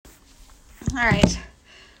Alright.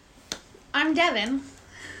 I'm Devin.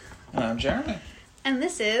 And I'm Jeremy. And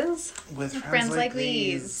this is With Friends Like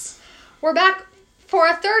These. We're back for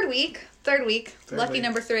a third week. Lucky week.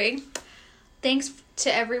 number 3. Thanks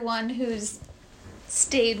to everyone who's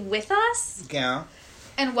stayed with us. Yeah.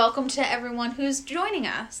 And welcome to everyone who's joining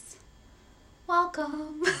us.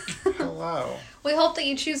 Welcome. Hello. We hope that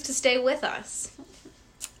you choose to stay with us.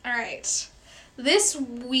 Alright. This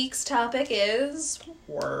week's topic is...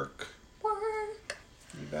 Work. Work.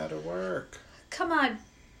 You better work. Come on,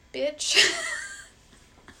 bitch.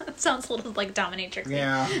 That sounds a little like dominatrix.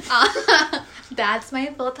 Yeah. That's my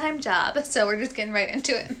full-time job. So we're just getting right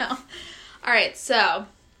into it now. Alright, so...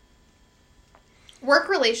 Work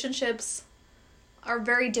relationships are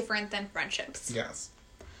very different than friendships. Yes.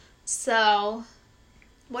 So,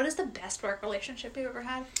 what is the best work relationship you've ever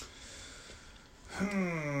had?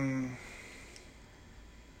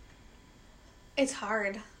 It's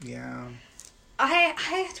hard. Yeah.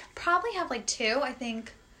 I probably have like 2, I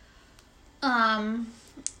think.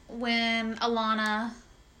 When Alana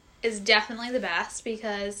is definitely the best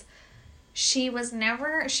because she was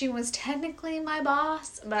technically my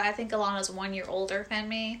boss, but I think Alana's 1 year older than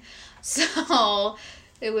me. So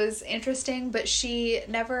it was interesting, but she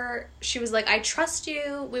was like, I trust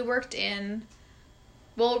you. Originally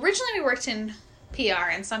we worked in PR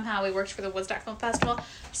and somehow we worked for the Woodstock Film Festival.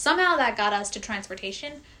 Somehow that got us to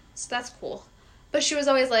transportation. So that's cool. But she was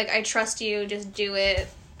always like, I trust you, just do it,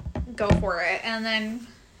 go for it. And then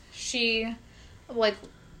she,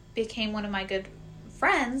 became one of my good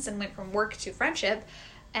friends and went from work to friendship.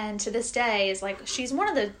 And to this day is, she's one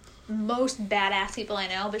of the most badass people I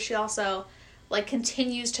know, but she also,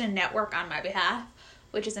 continues to network on my behalf,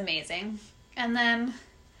 which is amazing. And then,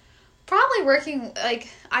 probably working,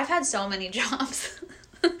 I've had so many jobs.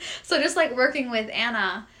 So just, working with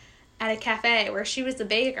Anna at a cafe where she was the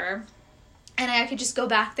baker. And I could just go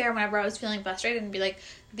back there whenever I was feeling frustrated and be like,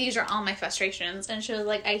 these are all my frustrations. And she was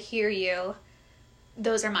like, I hear you.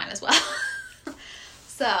 Those are mine as well.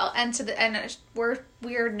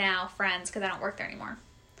 We're now friends because I don't work there anymore.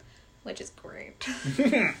 Which is great.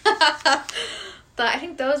 But I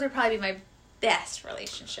think those would probably be my best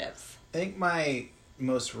relationships. I think my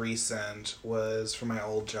most recent was for my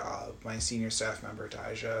old job. My senior staff member,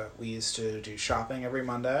 Daija. We used to do shopping every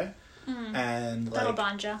Monday. Mm. And That'll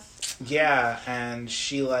bond ya. Yeah, and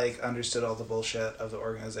she understood all the bullshit of the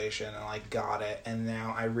organization and got it. And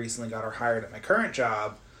now I recently got her hired at my current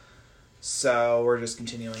job, so we're just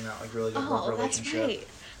continuing that really good work relationship. That's great.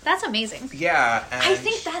 That's amazing. Yeah, and I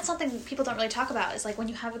think that's something people don't really talk about. Is when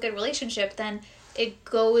you have a good relationship, then it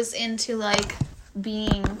goes into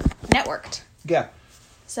being networked. Yeah.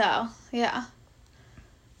 So yeah,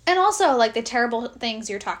 and also the terrible things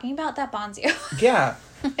you're talking about that bonds you. Yeah.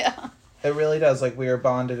 Yeah. It really does. We are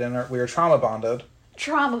bonded we are trauma bonded.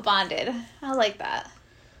 Trauma bonded. I like that.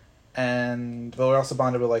 But we're also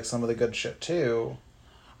bonded with some of the good shit too.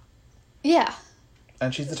 Yeah.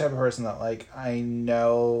 And she's the type of person that I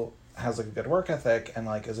know has a good work ethic and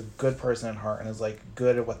is a good person at heart and is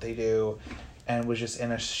good at what they do and was just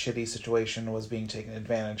in a shitty situation, was being taken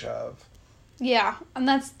advantage of. Yeah. And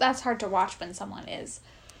that's hard to watch when someone is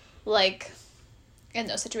in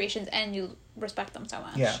those situations and you respect them so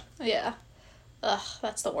much. Yeah. Yeah. Ugh,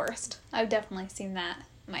 that's the worst. I've definitely seen that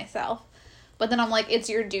myself. But then I'm it's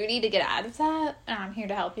your duty to get out of that, and I'm here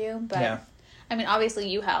to help you. But, yeah. I mean, obviously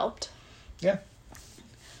you helped. Yeah.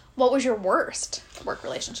 What was your worst work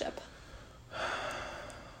relationship?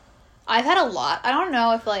 I've had a lot. I don't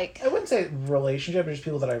know if, I wouldn't say relationship, but just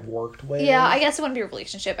people that I've worked with. Yeah, I guess it wouldn't be a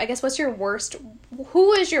relationship. I guess who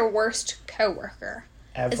is your worst coworker?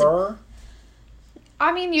 Ever?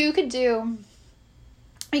 I mean, you could do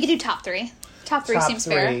top 3. Top 3 seems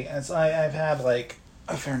fair. I've had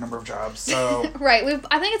a fair number of jobs, so right.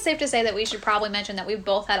 I think it's safe to say that we should probably mention that we've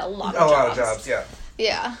both had a lot of jobs. Yeah.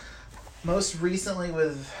 Yeah. Most recently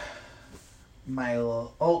with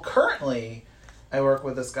currently I work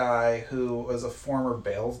with this guy who was a former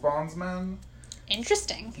bail bondsman.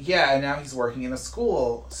 Interesting. Yeah, and now he's working in a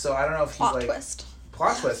school, so I don't know if he's plot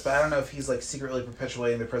twist, but I don't know if he's secretly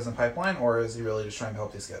perpetuating the prison pipeline or is he really just trying to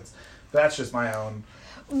help these kids. But that's just my own.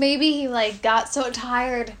 Maybe he got so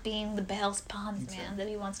tired of being the bail bondsman that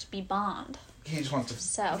he wants to be Bond. He just wants to.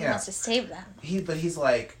 So he wants to save them. But he's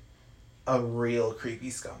a real creepy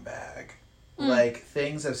scumbag.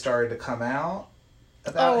 Things have started to come out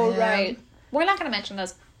about him. Oh right. We're not going to mention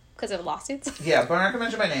those because of lawsuits. Yeah, but I'm not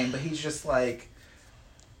going to mention my name. But he's just and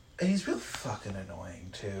he's real fucking annoying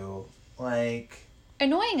too.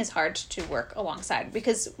 Annoying is hard to work alongside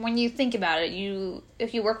because when you think about it,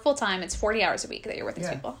 if you work full time, it's 40 hours a week that you're with these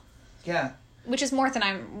people. Yeah. which is more than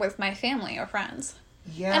I'm with my family or friends.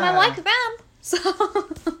 Yeah. And I like them, so...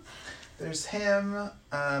 There's him.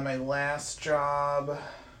 My last job,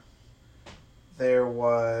 there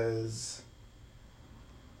was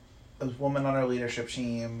a woman on our leadership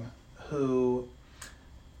team who...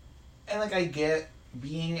 And, like, I get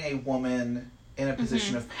being a woman in a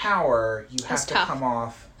position of power, you have to come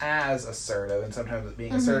off as assertive, and sometimes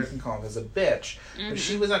being assertive can come off as a bitch. But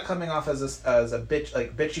she was not coming off as a bitch,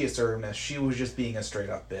 like bitchy assertiveness. She was just being a straight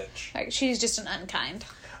up bitch. Like, she's just an unkind.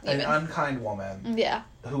 An unkind woman. Yeah.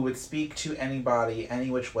 Who would speak to anybody any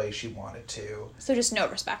which way she wanted to. So just no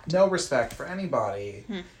respect. No respect for anybody.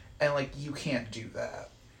 And, like, you can't do that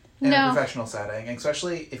in a professional setting,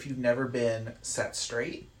 especially if you've never been set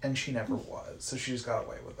straight, and she never was. So she just got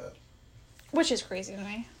away with it. Which is crazy to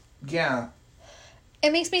me. Yeah.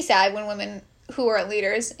 It makes me sad when women who are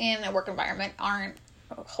leaders in a work environment aren't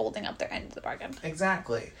holding up their end of the bargain.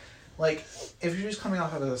 Exactly. Like, if you're just coming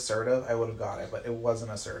off as assertive, I would have got it, but it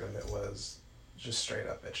wasn't assertive. It was just straight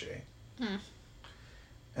up bitchy.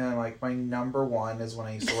 And, like, my number one is when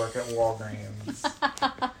I used to work at Walgreens.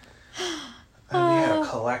 And we had a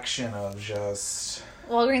collection of just...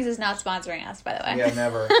 Walgreens is not sponsoring us, by the way. Yeah,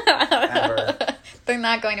 never. Ever. They're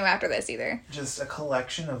not going to after this either. Just a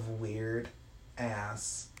collection of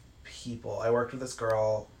weird-ass people. I worked with this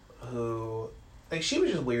girl who... Like, she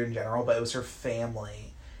was just weird in general, but it was her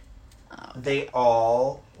family. Oh. They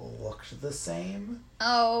all looked the same.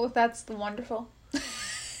 Oh, that's wonderful.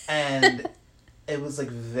 And it was, like,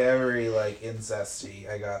 very, like, incesty.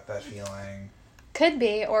 I got that feeling. Could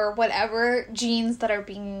be, or whatever genes that are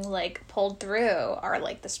being, like, pulled through are,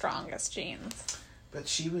 like, the strongest genes. But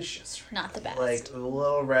she was just... Not the best. Like, a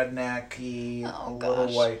little rednecky,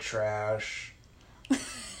 little white trash.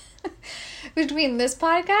 Between this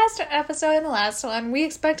podcast episode and the last one, we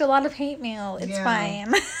expect a lot of hate mail. It's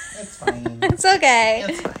fine. It's fine. It's okay.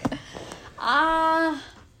 It's fine.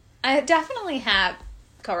 I definitely have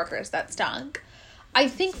coworkers that stunk. I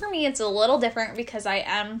think for me it's a little different because I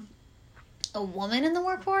am a woman in the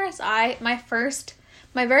workforce. My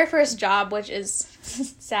very first job, which is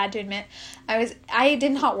sad to admit, I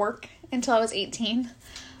did not work until I was 18.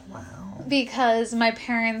 Wow. Because my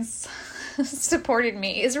parents supported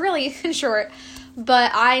me, is really in short.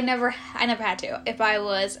 But I never had to. If I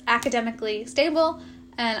was academically stable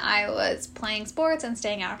and I was playing sports and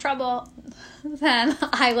staying out of trouble, then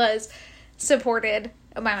I was supported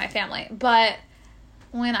by my family. But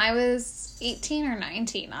when I was 18 or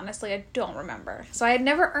 19, honestly, I don't remember. So I had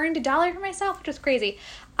never earned $1 for myself, which was crazy.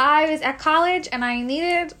 I was at college and I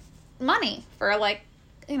needed money for, like,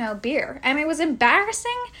 beer. And it was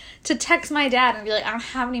embarrassing to text my dad and be like, I don't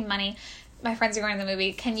have any money. My friends are going to the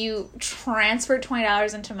movie. Can you transfer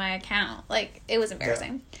 $20 into my account? Like, it was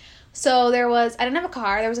embarrassing. Yeah. So I didn't have a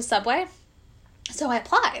car. There was a Subway. So I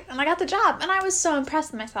applied and I got the job. And I was so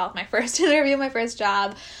impressed with myself. My first interview, my first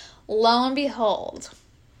job. Lo and behold,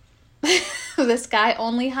 this guy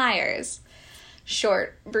only hires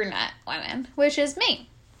short brunette women, which is me.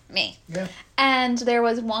 Yeah. And there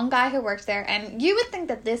was one guy who worked there, and you would think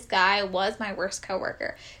that this guy was my worst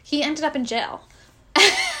coworker. He ended up in jail.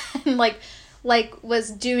 And like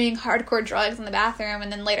was doing hardcore drugs in the bathroom,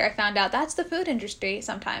 and then later I found out that's the food industry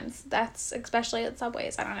sometimes. That's especially at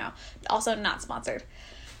Subways. I don't know. Also not sponsored.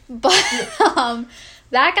 But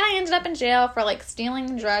that guy ended up in jail for, like,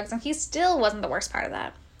 stealing drugs, and he still wasn't the worst part of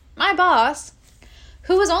that. My boss,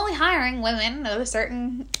 who was only hiring women of a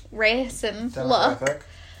certain race and look,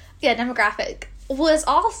 demographic, was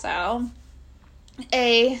also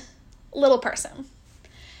a little person.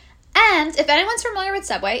 And if anyone's familiar with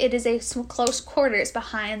Subway, it is a close quarters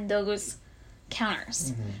behind those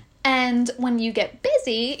counters. Mm-hmm. And when you get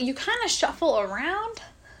busy, you kind of shuffle around.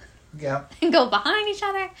 Yeah. And go behind each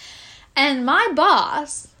other. And my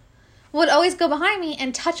boss would always go behind me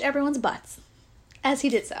and touch everyone's butts as he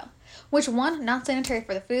did so. Which, one, not sanitary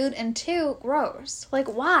for the food, and two, gross. Like,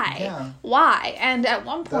 why? Yeah. Why? And at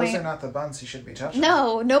one point... Those are not the buns he should be touching.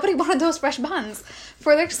 No, nobody wanted those fresh buns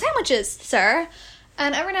for their sandwiches, sir.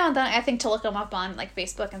 And every now and then, I think to look him up on, like,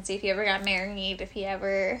 Facebook and see if he ever got married, if he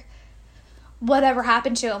ever... Whatever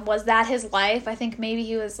happened to him. Was that his life? I think maybe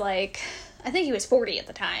he was, like... I think he was 40 at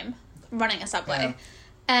the time, running a Subway. Yeah.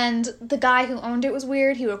 And the guy who owned it was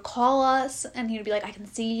weird. He would call us, and he would be like, I can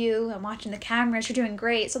see you. I'm watching the cameras. You're doing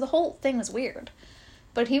great. So the whole thing was weird.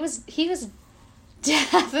 But he was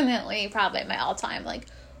definitely probably my all-time, like,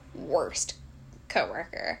 worst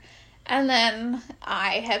coworker. And then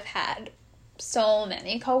I have had so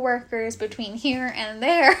many coworkers between here and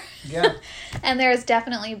there. Yeah. And there's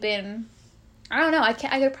definitely been... I don't know. I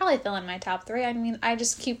could probably fill in my top 3. I mean, I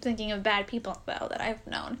just keep thinking of bad people, though, that I've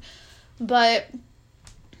known. But,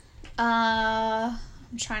 I'm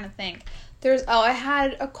trying to think. I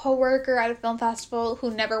had a coworker at a film festival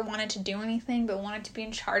who never wanted to do anything, but wanted to be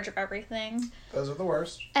in charge of everything. Those are the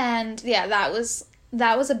worst. And, yeah, that was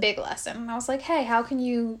a big lesson. And I was like, hey, how can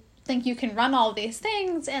you think you can run all these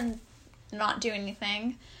things and not do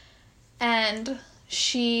anything? And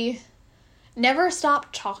she never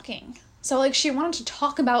stopped talking. So, like, she wanted to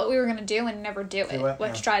talk about what we were going to do and never do it,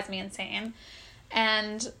 which drives me insane.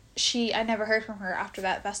 And I never heard from her after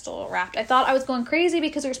that festival wrapped. I thought I was going crazy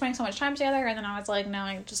because we were spending so much time together, and then I was like, no,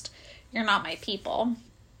 you're not my people.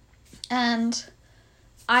 And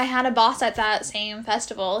I had a boss at that same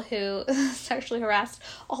festival who sexually harassed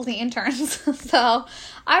all the interns. So,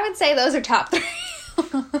 I would say those are top 3.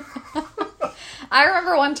 I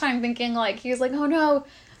remember one time thinking, like, he was like, oh no,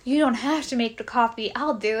 you don't have to make the coffee,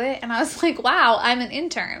 I'll do it. And I was like, wow, I'm an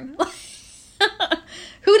intern.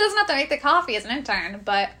 Who doesn't have to make the coffee as an intern?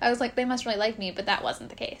 But I was like, they must really like me, but that wasn't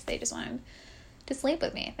the case. They just wanted to sleep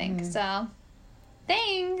with me, I think. So,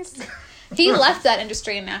 thanks. He left that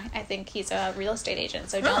industry, and now I think he's a real estate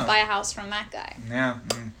agent, so don't buy a house from that guy. Yeah.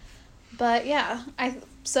 But, yeah.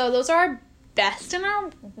 So, those are our best and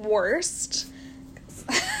our worst.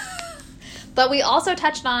 But we also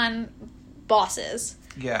touched on bosses.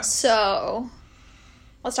 Yeah. So,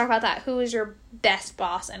 let's talk about that. Who is your best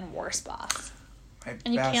boss and worst boss?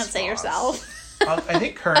 And you can't say yourself. I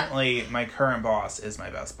think currently, my current boss is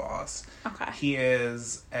my best boss. Okay. He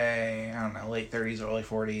is late 30s, early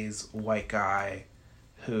 40s, white guy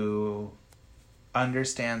who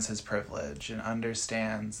understands his privilege and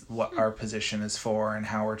understands what our position is for and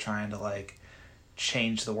how we're trying to, like,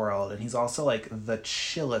 change the world. And he's also, like, the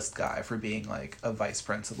chillest guy for being, like, a vice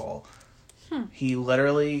principal. He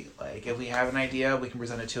literally, like, if we have an idea, we can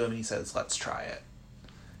present it to him, and he says, let's try it.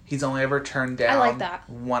 He's only ever turned down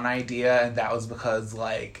one idea, and that was because,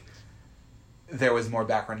 like, there was more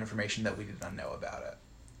background information that we did not know about it.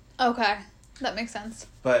 Okay. That makes sense.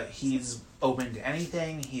 But he's open to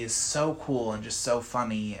anything. He is so cool and just so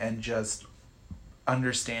funny and just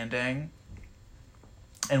understanding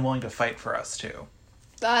and willing to fight for us, too.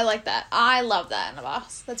 I like that. I love that in a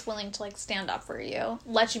boss that's willing to, like, stand up for you,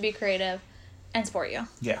 let you be creative, and support you.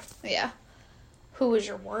 Yeah. Yeah. Who was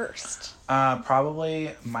your worst?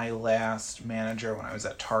 Probably my last manager when I was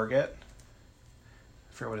at Target.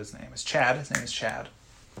 I forget what his name is. Chad. His name is Chad.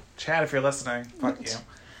 Chad, if you're listening, fuck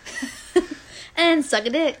you. And suck a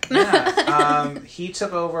dick. Yeah. He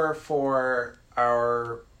took over for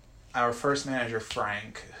our first manager,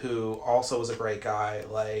 Frank, who also was a great guy.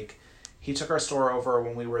 Like, he took our store over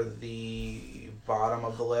when we were the bottom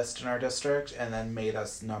of the list in our district, and then made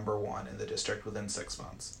us number 1 in the district within 6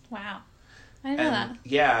 months. Wow. I didn't know that.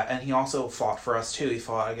 Yeah, and he also fought for us, too. He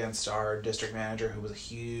fought against our district manager, who was a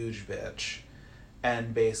huge bitch,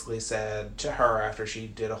 and basically said to her, after she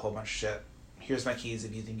did a whole bunch of shit, here's my keys.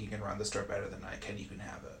 If you think you can run the store better than I can, you can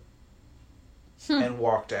have it. And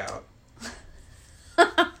walked out.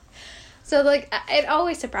 So, like, it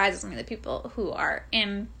always surprises me, the people who are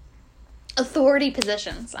in authority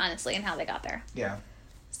positions, honestly, and how they got there. Yeah.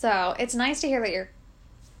 So, it's nice to hear that your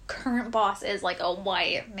current boss is, like, a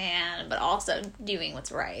white man, but also doing what's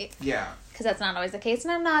right. Yeah. Because that's not always the case,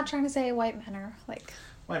 and I'm not trying to say white men are, like...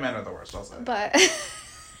 White men are the worst, I'll say. But...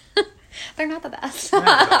 they're not the best.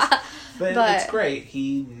 But it's great.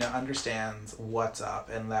 He understands what's up,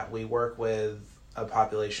 and that we work with a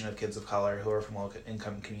population of kids of color who are from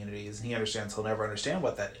low-income communities, and he understands he'll never understand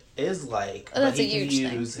what that is like, but he can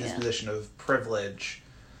use his position of privilege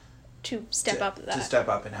to step up to that. To step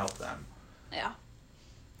up and help them. Yeah.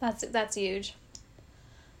 That's huge.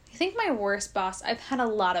 I think my worst boss, I've had a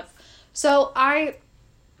lot of... So, I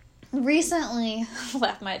recently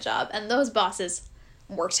left my job, and those bosses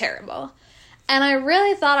were terrible. And I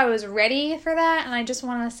really thought I was ready for that, and I just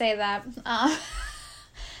want to say that...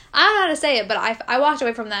 I don't know how to say it, but I walked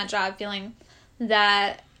away from that job feeling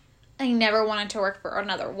that I never wanted to work for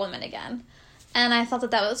another woman again. And I thought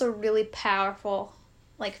that was a really powerful,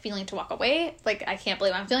 like, feeling to walk away. Like, I can't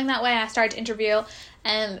believe I'm feeling that way. I started to interview,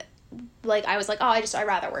 and, like, I was like, I'd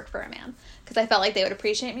rather work for a man. Because I felt like they would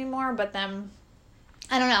appreciate me more, but then,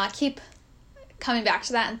 I don't know, I keep coming back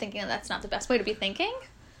to that and thinking that's not the best way to be thinking.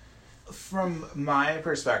 From my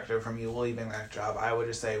perspective, from you leaving that job, I would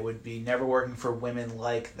just say it would be never working for women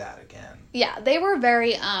like that again. Yeah, they were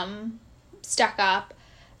very, stuck up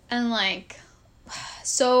and, like,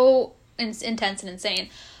 so intense and insane.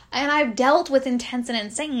 And I've dealt with intense and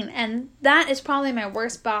insane, and that is probably my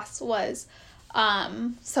worst boss was.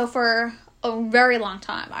 So for a very long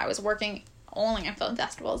time, I was working only in film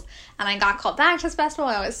festivals, and I got called back to this festival,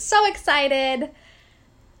 and I was so excited.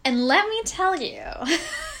 And let me tell you...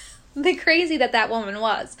 the crazy that woman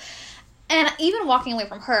was. And even walking away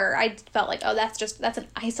from her, I felt like, oh, that's an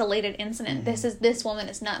isolated incident. This woman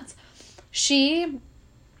is nuts.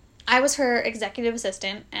 I was her executive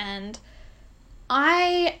assistant, and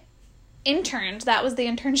I interned. That was the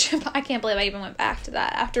internship. I can't believe I even went back to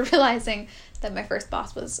that after realizing that my first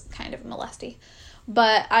boss was kind of molesty.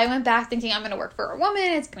 But I went back thinking, I'm going to work for a woman.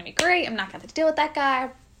 It's going to be great. I'm not going to have to deal with that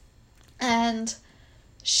guy. And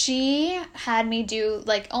she had me do,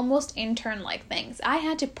 like, almost intern-like things. I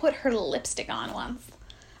had to put her lipstick on once.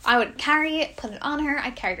 I would carry it, put it on her.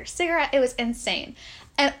 I carried her cigarette. It was insane.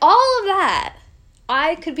 And all of that,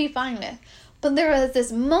 I could be fine with. But there was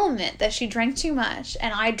this moment that she drank too much,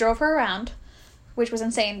 and I drove her around, which was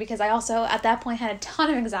insane because I also, at that point, had a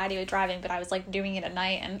ton of anxiety with driving, but I was, like, doing it at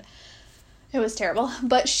night, and it was terrible.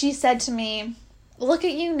 But she said to me, look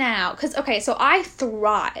at you now. Because, okay, so I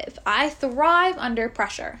thrive. I thrive under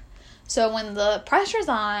pressure. So when the pressure's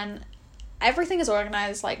on, everything is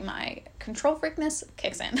organized, like my control freakness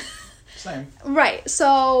kicks in. Same. Right.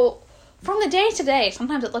 So from the day to day,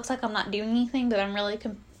 sometimes it looks like I'm not doing anything, but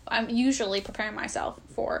I'm usually preparing myself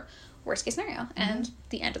for worst case scenario and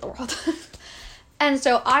the end of the world. And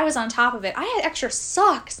so I was on top of it. I had extra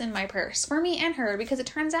socks in my purse for me and her because it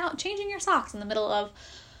turns out changing your socks in the middle of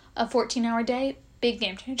a 14-hour day, big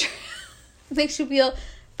game changer. Makes you feel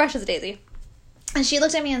fresh as a daisy. And she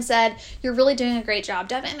looked at me and said, you're really doing a great job,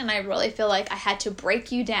 Devin, and I really feel like I had to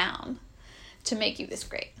break you down to make you this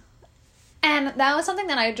great. And that was something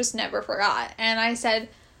that I just never forgot. And I said,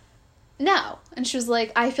 no. And she was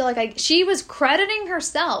like, I feel like she was crediting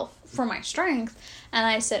herself for my strength. And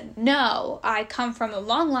I said, no, I come from a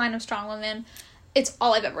long line of strong women. It's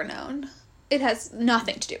all I've ever known. It has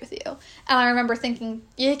nothing to do with you. And I remember thinking,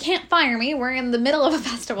 you can't fire me. We're in the middle of a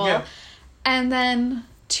festival. Yeah. And then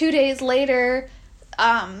 2 days later,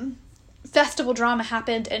 festival drama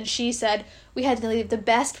happened, and she said we had to leave the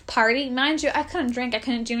best party. Mind you, I couldn't drink. I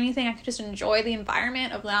couldn't do anything. I could just enjoy the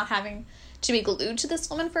environment of not having to be glued to this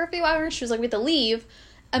woman for a few hours. She was like, we have to leave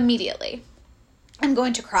immediately. I'm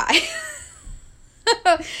going to cry.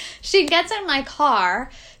 She gets in my car.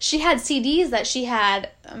 She had CDs that she had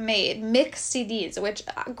made, mixed CDs, which,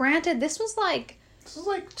 granted, this was like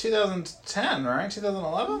 2010, right?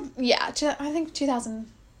 2011? Yeah, I think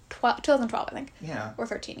 2012, I think. Yeah. Or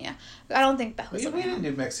 13, yeah. I don't think Beth was We didn't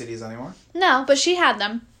do mixed CDs anymore. No, but she had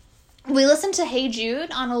them. We listened to Hey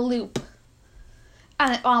Jude on a loop.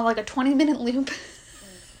 On like a 20-minute loop.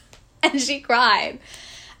 And she cried.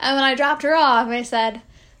 And when I dropped her off, I said,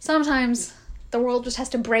 sometimes the world just has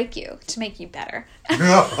to break you to make you better.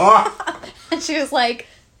 And she was like,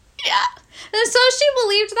 yeah. And so she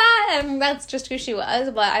believed that, and that's just who she was.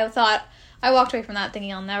 But I walked away from that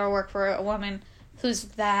thinking I'll never work for a woman who's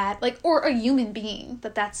that, like, or a human being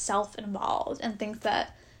that's self-involved and thinks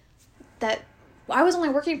that I was only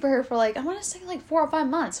working for her for, like, I want to say, like, 4 or 5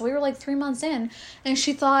 months. So we were, like, 3 months in, and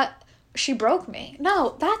she thought she broke me.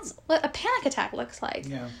 No, that's what a panic attack looks like.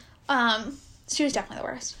 Yeah. She was definitely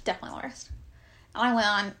the worst. Definitely the worst. And I went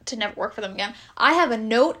on to never work for them again. I have a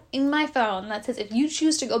note in my phone that says, if you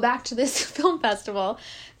choose to go back to this film festival,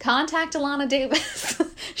 contact Alana Davis.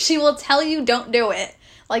 She will tell you don't do it.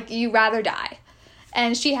 Like, you rather die.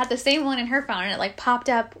 And she had the same one in her phone, and it, like, popped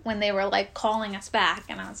up when they were, like, calling us back.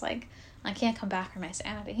 And I was like, I can't come back for my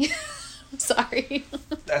sanity. I'm sorry.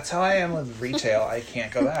 That's how I am with retail. I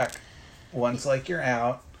can't go back. Once, like, you're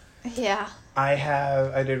out. Yeah.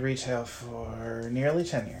 I did retail for nearly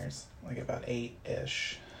 10 years. Like, about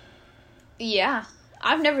 8-ish. Yeah.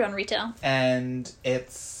 I've never done retail. And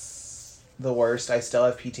it's the worst. I still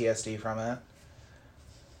have PTSD from it.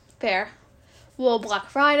 Fair. Well, Black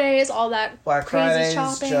Fridays, all that Black crazy Fridays,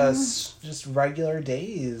 shopping. just regular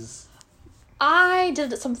days. I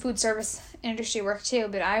did some food service industry work too,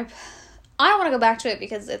 but I don't want to go back to it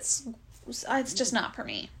because it's just not for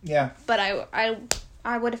me. Yeah. But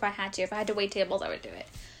I would if I had to. If I had to wait tables, I would do it.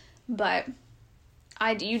 But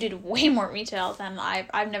you did way more retail than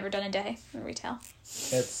I've never done a day in retail.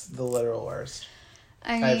 It's the literal worst.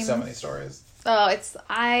 I have so many stories. Oh,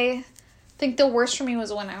 I think the worst for me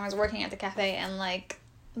was when I was working at the cafe and, like,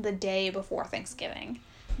 the day before Thanksgiving.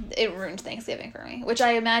 It ruined Thanksgiving for me, which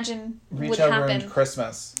I imagine would happen. Retail ruined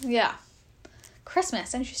Christmas. Yeah.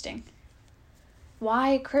 Christmas, interesting.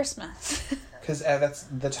 Why Christmas? Because that's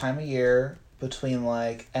the time of year between,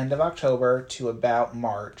 like, end of October to about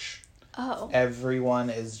March. Oh. Everyone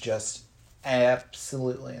is just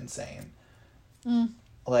absolutely insane. Mm.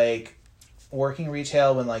 Like, working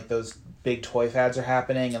retail when, like, those big toy fads are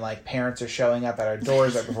happening and, like, parents are showing up at our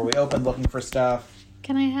doors right before we open looking for stuff.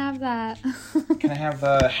 Can I have that? Can I have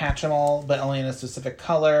the Hatchimal, but only in a specific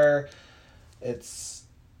color? It's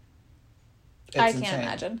I can't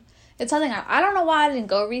imagine. It's something I don't know why I didn't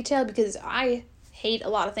go retail, because I hate a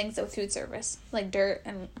lot of things with food service, like dirt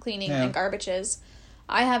and cleaning and garbages.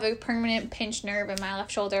 I have a permanent pinched nerve in my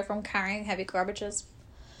left shoulder from carrying heavy garbages,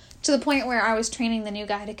 to the point where I was training the new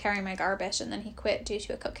guy to carry my garbage, and then he quit due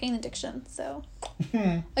to a cocaine addiction. So,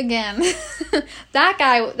 again, that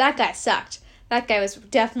guy sucked. That guy was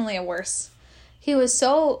definitely a worse. He was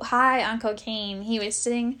so high on cocaine, he was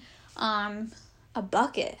sitting on a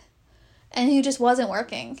bucket, and he just wasn't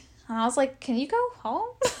working. And I was like, "Can you go home?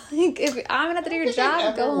 If I'm gonna have to do your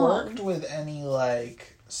job, go home." Worked with any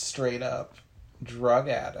like straight up drug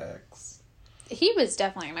addicts? He was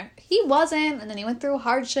definitely he wasn't, and then he went through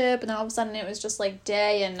hardship, and then all of a sudden it was just like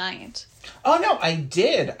day and night. Oh no, I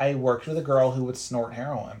did. I worked with a girl who would snort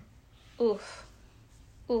heroin. Oof.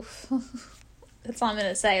 That's all I'm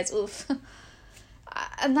gonna say. It's oof.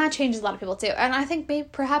 And that changes a lot of people too. And I think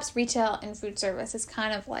perhaps retail and food service is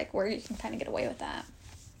kind of like where you can kind of get away with that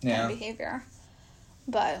kind of behavior.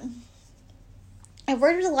 But I've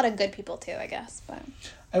worked with a lot of good people too, I guess. But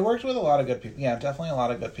I worked with a lot of good people. Yeah, definitely a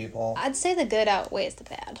lot of good people. I'd say the good outweighs the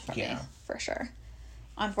bad for me, for sure.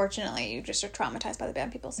 Unfortunately, you just are traumatized by the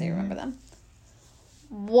bad people, so you remember them.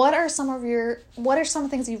 What are some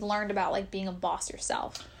things you've learned about like being a boss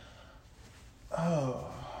yourself?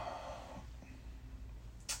 Oh,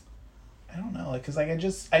 I don't know. Like, cause like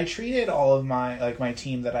I treated all of my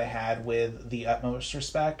team that I had with the utmost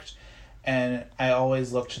respect, and I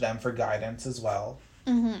always looked to them for guidance as well.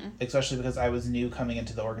 Mm-hmm. Especially because I was new coming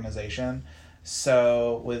into the organization.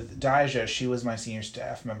 So with Daija, she was my senior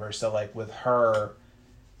staff member. So like with her,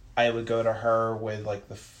 I would go to her with like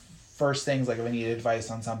the first things, like if I needed advice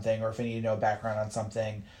on something, or if I needed to know background on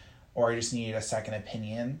something, or I just needed a second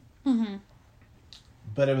opinion. Mm-hmm.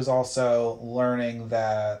 But it was also learning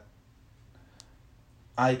that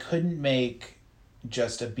I couldn't make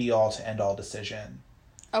just a be-all to end-all decision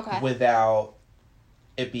without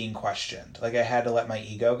it being questioned. Like, I had to let my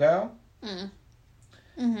ego go.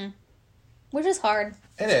 Mm-hmm. Which is hard.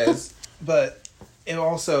 It is. But it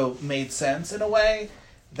also made sense in a way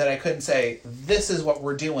that I couldn't say, this is what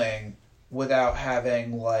we're doing, without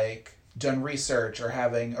having, like, done research or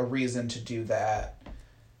having a reason to do that.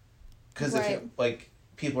 Because if, like,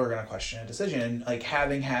 people are going to question a decision. And, like,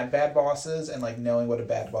 having had bad bosses and, like, knowing what a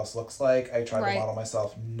bad boss looks like, I try to model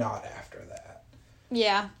myself not after that.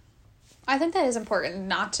 Yeah. I think that is important,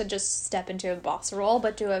 not to just step into a boss role,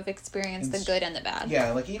 but to have experienced the good and the bad.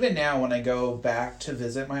 Yeah, like, even now when I go back to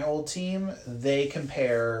visit my old team, they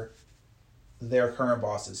compare their current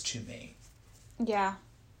bosses to me. Yeah.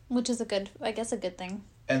 Which is a good thing.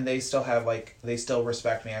 And they still have, like, they still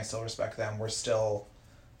respect me, I still respect them, we're still,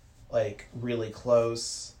 like, really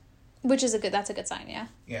close. That's a good sign, yeah.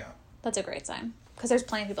 Yeah. That's a great sign. Because there's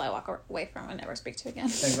plenty of people I walk away from and never speak to again.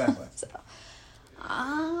 Exactly. So,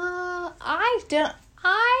 I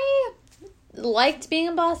liked being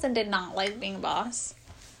a boss and did not like being a boss.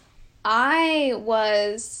 I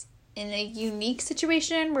was in a unique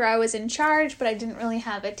situation where I was in charge, but I didn't really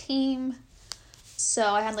have a team. So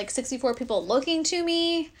I had like 64 people looking to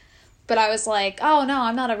me, but I was like, oh no,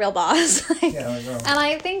 I'm not a real boss. And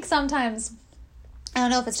I think sometimes, I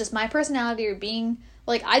don't know if it's just my personality or being,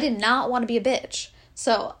 like, I did not want to be a bitch.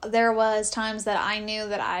 So there was times that I knew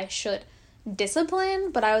that I should discipline,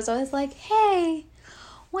 but I was always like, hey,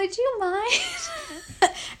 would you mind?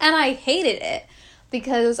 And I hated it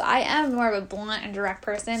because I am more of a blunt and direct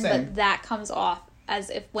person. Same. But that comes off as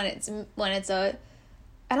if when it's a,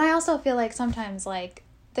 and I also feel like sometimes, like,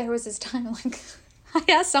 there was this time, like, I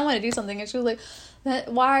asked someone to do something and she was like,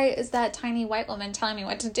 why is that tiny white woman telling me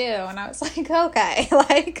what to do? And I was like, okay,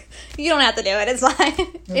 like, you don't have to do it, it's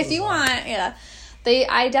fine. If you want, yeah.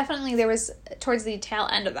 There was, towards the tail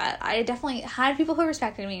end of that, I definitely had people who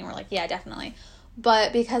respected me and were like, yeah, definitely.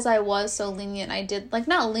 But because I was so lenient, I did, like,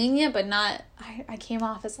 not lenient, but I came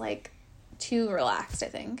off as, like, too relaxed, I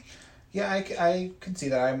think. Yeah, I can see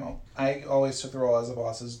that. I always took the role as a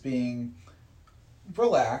boss as being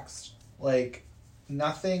relaxed. Like,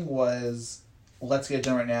 nothing was, let's get it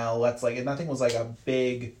done right now. Nothing was, like, a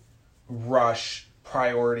big rush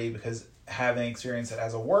priority, because having experienced it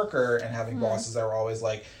as a worker and having bosses that were always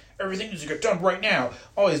like, everything needs to get done right now,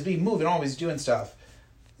 always be moving, always doing stuff,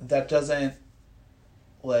 that doesn't,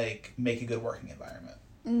 like, make a good working environment.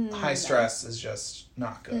 High stress is just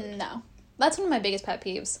not good. No. That's one of my biggest pet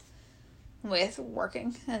peeves with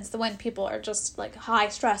working. It's when people are just, like, high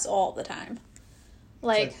stress all the time.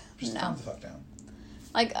 Like, just no. calm the fuck down.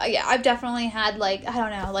 Like, yeah, I've definitely had, like, I don't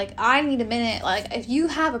know, like, I need a minute. Like, if you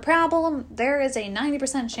have a problem, there is a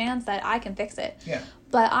 90% chance that I can fix it. Yeah.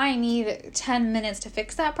 But I need 10 minutes to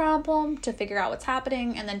fix that problem, to figure out what's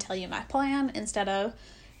happening, and then tell you my plan, instead of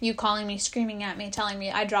you calling me, screaming at me, telling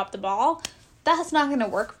me I dropped the ball. That's not going to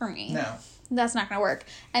work for me. No. That's not going to work.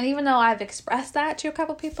 And even though I've expressed that to a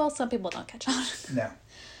couple people, some people don't catch on. No.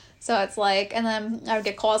 So it's like, and then I would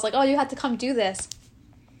get calls like, oh, you had to come do this.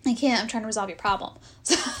 I can't, I'm trying to resolve your problem.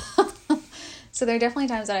 So there are definitely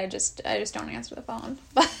times that I just don't answer the phone.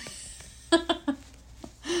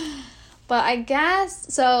 But I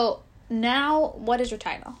guess, so now, what is your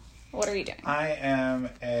title? What are you doing? I am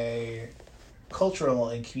a cultural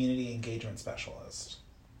and community engagement specialist.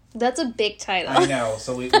 That's a big title. I know,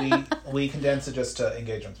 so we condense it just to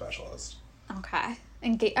engagement specialist. Okay.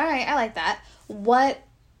 All right, I like that.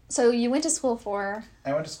 So you went to school for?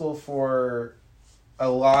 I went to school for a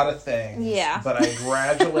lot of things. Yeah. But I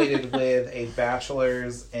graduated with a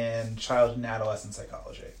bachelor's in childhood and adolescent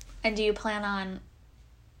psychology. And do you plan on,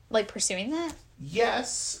 like, pursuing that?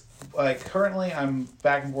 Yes. Like, currently I'm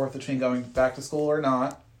back and forth between going back to school or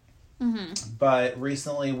not. Mm-hmm. But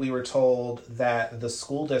recently we were told that the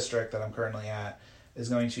school district that I'm currently at is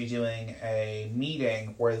going to be doing a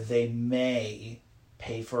meeting where they may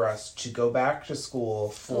pay for us to go back to school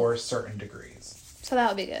for certain degrees. So that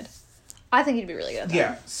would be good. I think you'd be really good at that.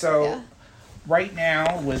 Yeah. So right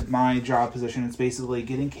now with my job position, it's basically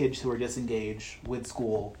getting kids who are disengaged with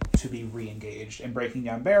school to be re-engaged and breaking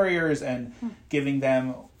down barriers and giving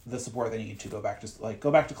them the support they need to go back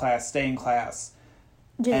to class, stay in class,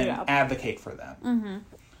 and advocate for them. Mm-hmm.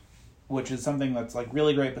 Which is something that's like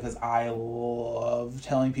really great because I love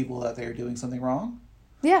telling people that they're doing something wrong.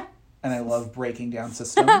 Yeah. And I love breaking down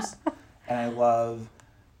systems. And I love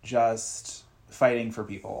just fighting for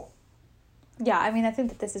people. Yeah, I mean, I think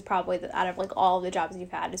that this is probably, out of, like, all the jobs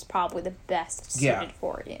you've had, is probably the best suited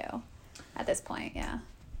for you at this point, yeah.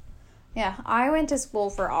 Yeah, I went to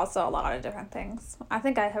school for also a lot of different things. I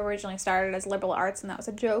think I originally started as liberal arts, and that was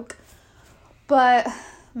a joke. But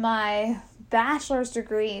my bachelor's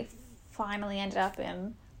degree finally ended up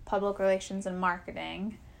in public relations and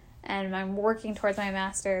marketing. And I'm working towards my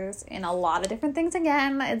master's in a lot of different things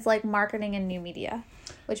again. It's like marketing and new media,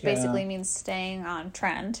 which basically means staying on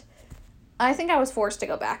trend. I think I was forced to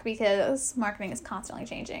go back because marketing is constantly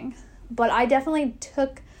changing. But I definitely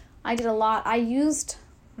I did a lot. I used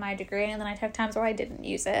my degree and then I took times where I didn't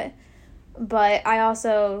use it. But I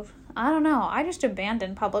also, I don't know, I just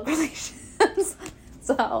abandoned public relations.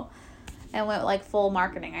 And went like full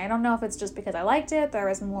marketing. I don't know if it's just because I liked it. There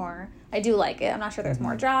was more. I do like it. I'm not sure there's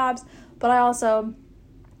more jobs. But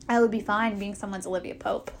I would be fine being someone's Olivia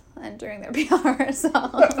Pope and doing their PR. So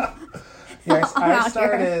yes, I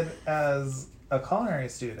started as a culinary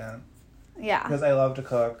student. Yeah. Because I love to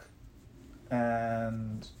cook.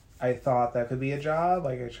 And I thought that could be a job.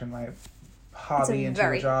 Like I turned my hobby into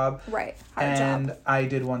a job. Right. And I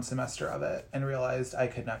did one semester of it and realized I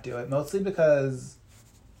could not do it. Mostly because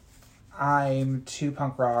I'm too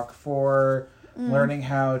punk rock for learning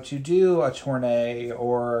how to do a tournée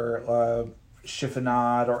or a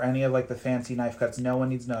chiffonade or any of like the fancy knife cuts. No one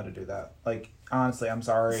needs to know how to do that. Like, honestly, I'm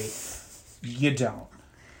sorry. You don't.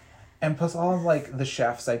 And plus all of like the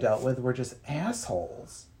chefs I dealt with were just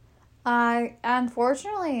assholes.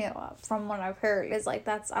 Unfortunately, from what I've heard, is like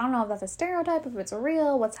I don't know if that's a stereotype, if it's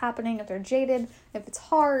real, what's happening, if they're jaded, if it's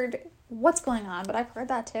hard, what's going on, but I've heard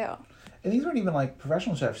that too. And these weren't even like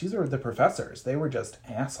professional chefs, these were the professors. They were just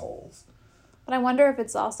assholes. But I wonder if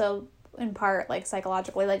it's also in part like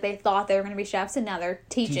psychologically, like they thought they were going to be chefs and now they're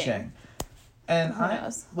teaching. And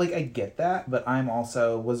I get that, but I'm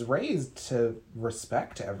also was raised to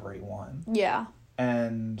respect everyone. Yeah.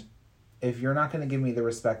 And if you're not going to give me the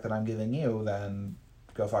respect that I'm giving you, then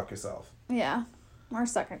go fuck yourself. Yeah. Or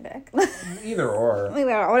suck a dick. Either or.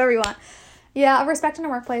 Whatever you want. Yeah, respect in a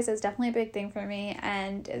workplace is definitely a big thing for me.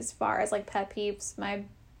 And as far as like pet peeves, my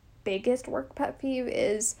biggest work pet peeve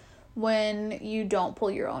is when you don't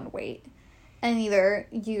pull your own weight. And either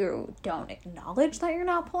you don't acknowledge that you're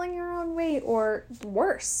not pulling your own weight, or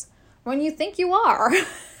worse, when you think you are.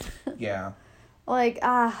 Yeah. Like,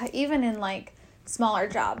 even in like smaller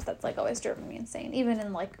jobs, that's like always driven me insane. Even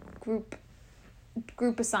in like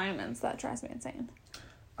group assignments, that drives me insane.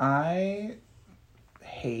 I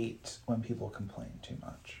hate when people complain too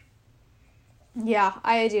much. Yeah,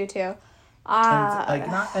 I do too.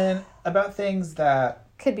 And about things that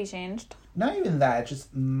could be changed. Not even that,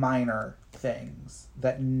 just minor things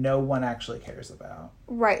that no one actually cares about.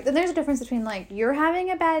 Right. Then there's a difference between like you're having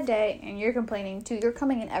a bad day and you're complaining to you're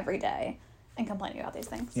coming in every day and complaining about these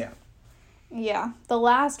things. Yeah. Yeah. The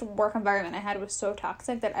last work environment I had was so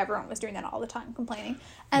toxic that everyone was doing that all the time, complaining.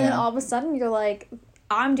 And then all of a sudden you're like,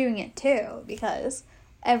 I'm doing it too because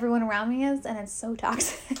everyone around me is, and it's so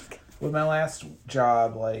toxic. With my last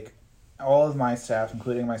job, like, all of my staff,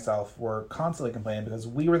 including myself, were constantly complaining because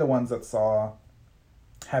we were the ones that saw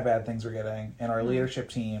how bad things were getting, and our leadership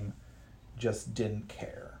team just didn't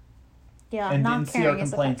care. Yeah, and not didn't see our caring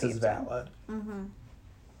complaints is as valid. Mm-hmm.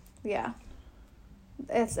 Yeah.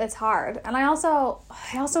 It's hard. And I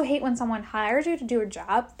also hate when someone hires you to do a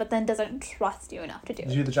job, but then doesn't trust you enough to do it.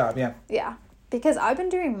 Do the job, yeah. Yeah. Because I've been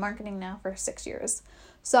doing marketing now for 6 years.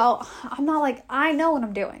 So I'm not like, I know what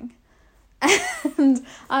I'm doing. And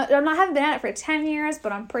I haven't been at it for 10 years,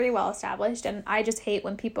 but I'm pretty well established. And I just hate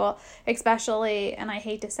when people, especially, and I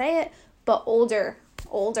hate to say it, but older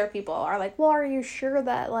people are like, well, are you sure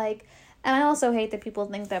that, like, and I also hate that people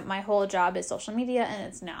think that my whole job is social media, and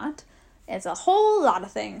it's not. It's a whole lot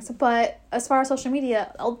of things. But as far as social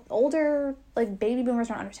media, older, like, baby boomers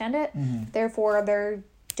don't understand it. Mm-hmm. Therefore, they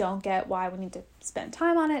don't get why we need to spend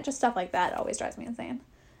time on it. Just stuff like that always drives me insane.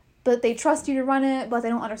 But they trust you to run it, but they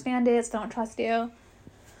don't understand it, so they don't trust you.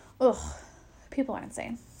 Ugh. People are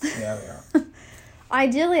insane. Yeah, they are.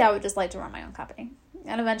 Ideally, I would just like to run my own company.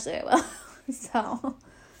 And eventually I will. So,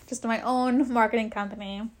 just my own marketing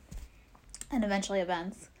company. And eventually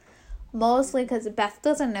events. Mostly because Beth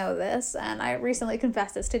doesn't know this, and I recently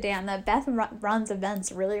confessed this to Dan, that Beth runs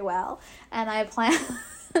events really well. And I plan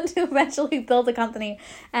to eventually build a company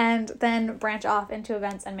and then branch off into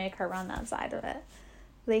events and make her run that side of it.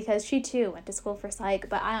 Because she too went to school for psych,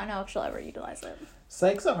 but I don't know if she'll ever utilize it.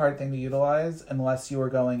 Psych's a hard thing to utilize unless you are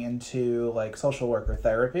going into, like, social work or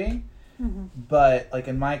therapy. Mm-hmm. But, like,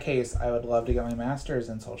 in my case, I would love to get my master's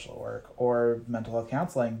in social work or mental health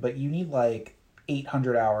counseling, but you need, like,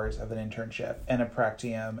 800 hours of an internship and a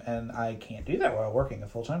practicum, and I can't do that while working a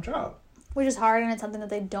full-time job. Which is hard, and it's something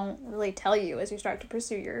that they don't really tell you as you start to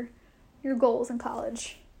pursue your goals in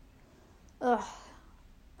college. Ugh.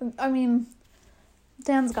 I mean,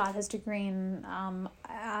 Dan's got his degree in,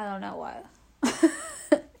 I don't know what.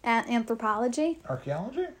 Anthropology?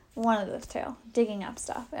 Archaeology? One of those two. Digging up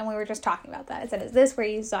stuff. And we were just talking about that. I said, is this where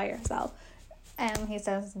you saw yourself? And he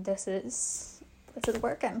says, this is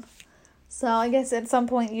working. So I guess at some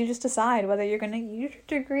point you just decide whether you're going to use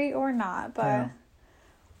your degree or not. But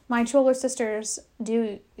my two older sisters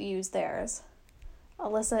do use theirs.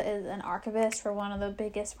 Alyssa is an archivist for one of the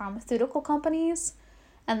biggest pharmaceutical companies.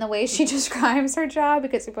 And the way she describes her job,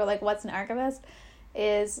 because people are like, what's an archivist?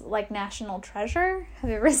 Is like National Treasure. Have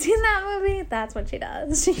you ever seen that movie? That's what she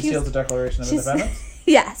does. She seals the Declaration of Independence?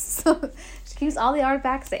 Yes. She keeps all the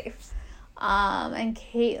artifacts safe. And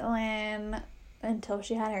Caitlin, until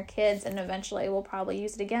she had her kids, and eventually will probably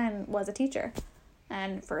use it again, was a teacher.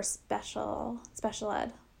 And for special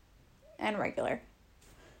ed and regular.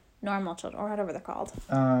 Normal children, or whatever they're called.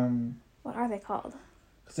 What are they called?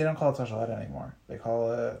 Because they don't call it special ed anymore. They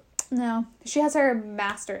call it... No. She has her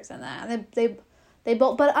master's in that. They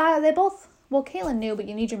both, well, Caitlin knew, but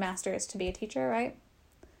you need your master's to be a teacher, right?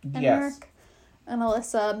 In yes. Newark. And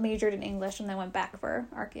Alyssa majored in English and then went back for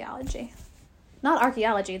archaeology. Not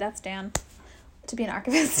archaeology, that's Dan. To be an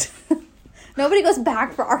archivist. Nobody goes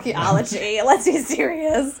back for archaeology. Let's be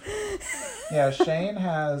serious. Yeah, Shane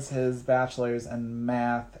has his bachelor's in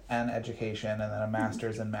math and education and then a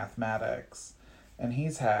master's in mathematics. And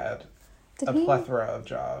he's had a plethora of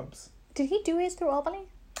jobs. Did he do his through Albany?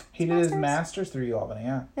 He did his master's through Albany,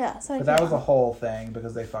 yeah. Yeah. So but that was a whole thing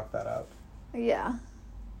because they fucked that up. Yeah.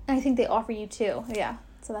 And I think they offer you too. Yeah.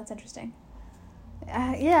 So that's interesting.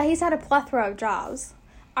 Yeah, he's had a plethora of jobs.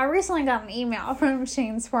 I recently got an email from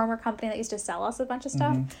Shane's former company that used to sell us a bunch of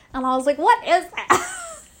stuff. Mm-hmm. And I was like, what is that?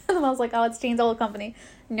 And I was like, oh, it's Shane's old company.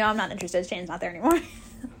 No, I'm not interested. Shane's not there anymore.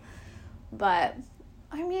 But,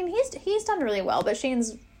 I mean, he's done really well. But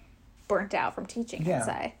Shane's burnt out from teaching, I'd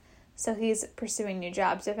say. So he's pursuing new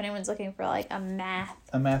jobs. If anyone's looking for, like, a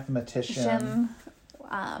mathematician.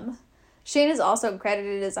 Shane is also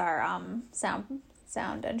credited as our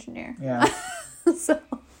sound engineer. Yeah. So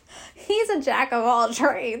he's a jack of all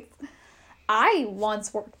trades. I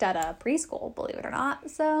once worked at a preschool, believe it or not.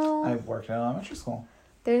 So I worked at elementary school.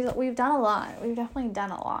 We've done a lot. We've definitely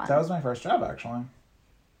done a lot. That was my first job, actually.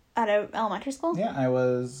 At an elementary school? Yeah, I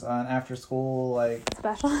was an after school, like...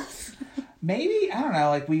 Specialist? Maybe, I don't know,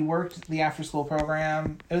 like, we worked the after school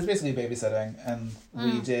program. It was basically babysitting, and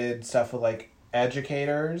we did stuff with, like,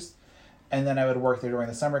 educators. And then I would work there during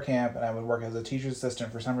the summer camp, and I would work as a teacher's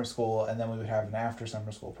assistant for summer school, and then we would have an after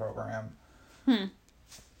summer school program.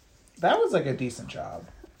 That was, like, a decent job.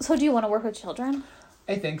 So do you want to work with children?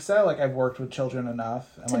 I think so. Like, I've worked with children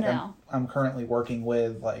enough. And to know. I'm currently working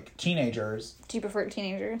with, like, teenagers. Do you prefer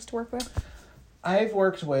teenagers to work with? I've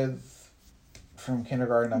worked with from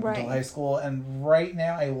kindergarten up until high school, and right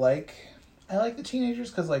now I like the teenagers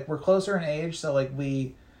because, like, we're closer in age, so, like,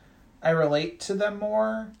 I relate to them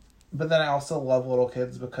more, but then I also love little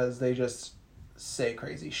kids because they just say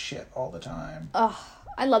crazy shit all the time. Oh,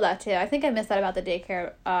 I love that too. I think I missed that about the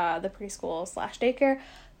daycare, the preschool / daycare.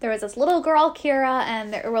 There was this little girl, Kira,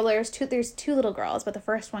 and there's two little girls, but the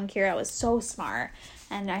first one, Kira, was so smart.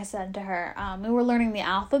 And I said to her, we were learning the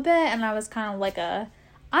alphabet, and I was kind of like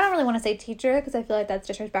I don't really want to say teacher, because I feel like that's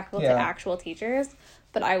disrespectful to actual teachers,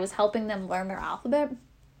 but I was helping them learn their alphabet.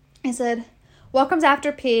 I said, what comes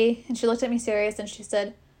after P? And she looked at me serious, and she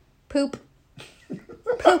said, poop.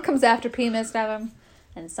 Poop comes after P, Miss Devin.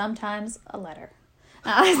 And sometimes a letter.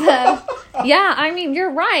 And I said, yeah, I mean,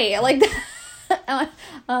 you're right. Like, I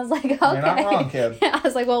was like, okay. You're not wrong, kid. I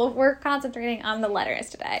was like, well, we're concentrating on the letters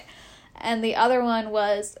today. And the other one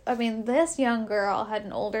was, I mean, this young girl had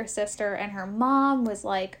an older sister, and her mom was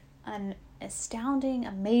like an astounding,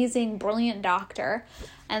 amazing, brilliant doctor.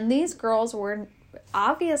 And these girls were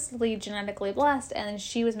obviously genetically blessed, and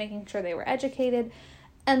she was making sure they were educated.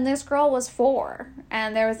 And this girl was 4,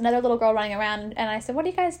 and there was another little girl running around, and I said, what are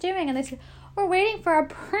you guys doing? And they said, we're waiting for our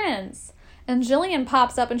prince. And Jillian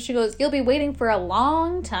pops up and she goes, you'll be waiting for a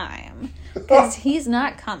long time because he's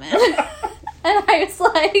not coming. And I was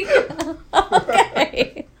like,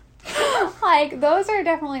 okay. Like, those are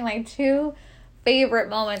definitely my 2 favorite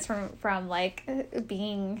moments from like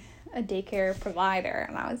being a daycare provider.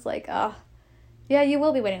 And I was like, oh, yeah, you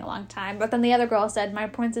will be waiting a long time. But then the other girl said, my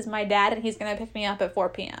prince is my dad and he's going to pick me up at 4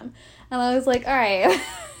 p.m. And I was like, all right,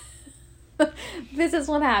 this is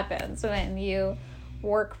what happens when you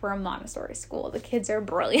work for a Montessori school. The kids are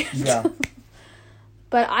brilliant. Yeah.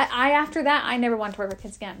 But I after that, I never wanted to work with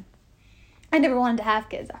kids again. I never wanted to have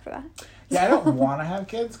kids after that. Yeah, I don't want to have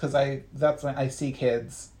kids because that's when I see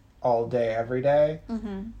kids all day, every day.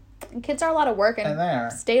 Mm-hmm. And kids are a lot of work, and they are.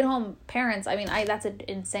 Stay-at-home parents, I mean, that's an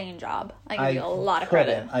insane job. I give you a lot of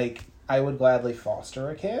credit. I would gladly foster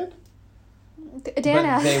a kid.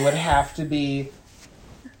 Dana. But they would have to be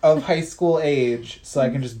of high school age, so I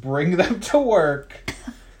can just bring them to work,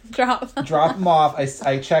 drop them off.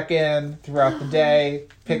 I check in throughout the day,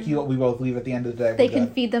 pick you up. We both leave at the end of the day. They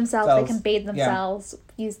can feed themselves. They can bathe themselves,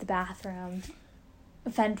 use the bathroom,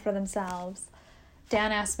 fend for themselves.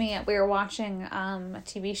 Dan asked me, we were watching a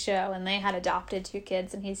TV show, and they had adopted 2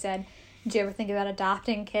 kids, and he said, did you ever think about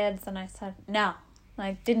adopting kids? And I said, no.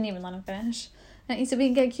 I didn't even let him finish. And he said, we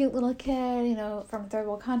can get a cute little kid, from a third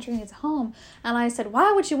world country, needs a home. And I said,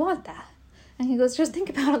 why would you want that? And he goes, just think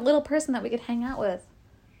about a little person that we could hang out with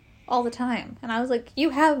all the time. And I was like, you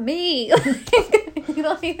have me. You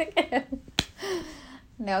don't need a kid.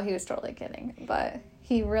 No, he was totally kidding. But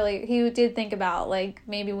he did think about, like,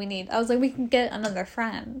 maybe I was like, we can get another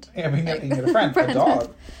friend. Yeah, we can get a friend, a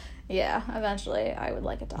dog. Yeah, eventually I would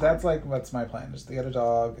like a dog. That's my plan, just to get a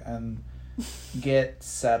dog and get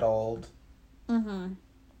settled. Mm-hmm.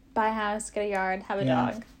 Buy a house, get a yard, have a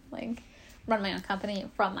dog. Like, run my own company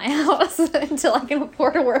from my house until I can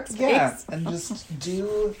afford a workspace. Yeah, and just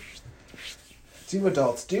do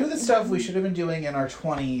adults. Do the stuff we should have been doing in our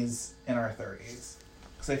 20s, in our 30s.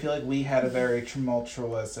 Because I feel like we had a very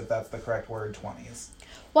tumultuous, if that's the correct word, 20s.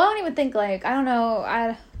 Well, I don't even think, like, I don't know,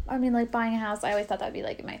 I mean, like, buying a house, I always thought that'd be,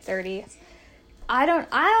 like, in my 30s. I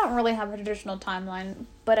don't really have a traditional timeline,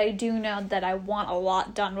 but I do know that I want a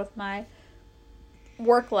lot done with my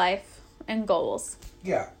work life and goals.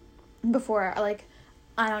 Yeah. Before, like,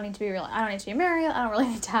 I don't need to be married. I don't really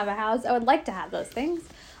need to have a house. I would like to have those things.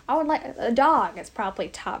 I would like a dog. It's probably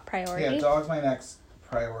top priority. Yeah, dog's my next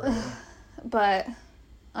priority. But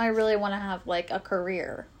I really want to have, like, a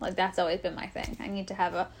career. Like, that's always been my thing. I need to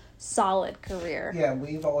have a solid career. Yeah,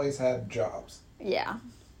 we've always had jobs. Yeah.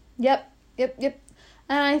 Yep. And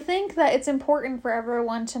I think that it's important for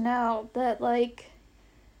everyone to know that, like,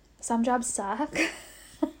 some jobs suck.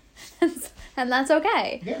 and that's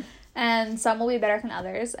okay. Yeah. And some will be better than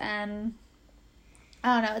others. And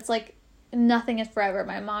I don't know. It's like nothing is forever.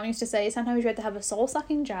 My mom used to say sometimes you have to have a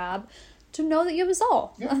soul-sucking job to know that you have a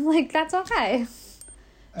soul. Yeah. I'm like, that's okay.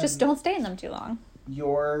 Just don't stay in them too long.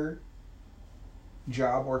 Your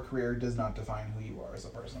job or career does not define who you are as a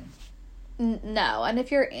person. No. And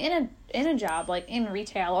if you're in a job, like in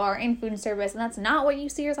retail or in food and service, and that's not what you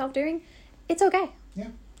see yourself doing, it's okay. Yeah.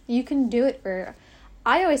 You can do it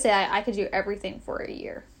I always say I could do everything for a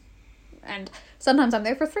year. And sometimes I'm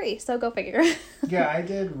there for 3, so go figure. Yeah, I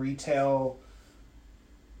did retail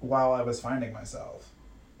while I was finding myself.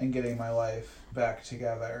 and getting my life back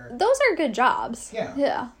together. Those are good jobs. Yeah.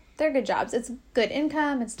 Yeah. They're good jobs. It's good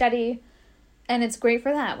income, it's steady, and it's great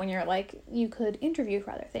for that when you're like, you could interview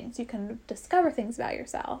for other things. You can discover things about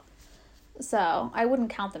yourself. So, I wouldn't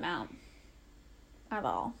count them out at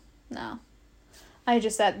all. No. I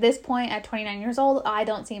just, at this point, at 29 years old, I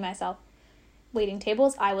don't see myself waiting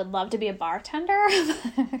tables. I would love to be a bartender,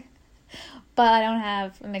 but I don't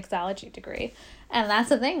have a mixology degree. And that's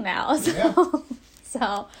the thing now. So, Yeah.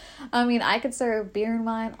 so, I mean, I could serve beer and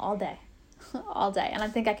wine all day. All day. And I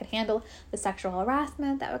think I could handle the sexual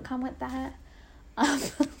harassment that would come with that.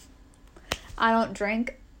 I don't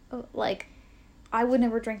drink. Like, I would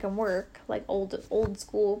never drink and work like old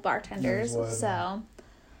school bartenders. So,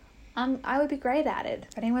 I would be great at it.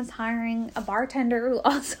 If anyone's hiring a bartender who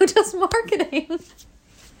also does marketing,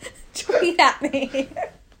 tweet at me.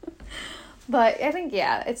 But I think,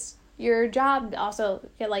 yeah, it's your job also,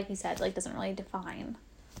 like you said, like doesn't really define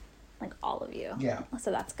like all of you. Yeah.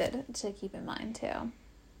 So that's good to keep in mind too.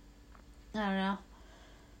 I don't know.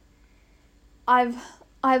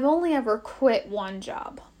 I've only ever quit one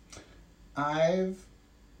job. I've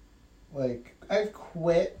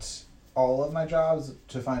quit all of my jobs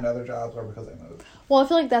to find other jobs or because I moved. Well, I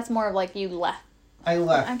feel like that's more of like you left. I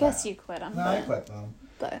left. I guess you quit them. No, I quit them.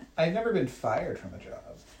 But I've never been fired from a job.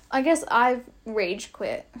 I guess I've rage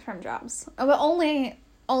quit from jobs. But only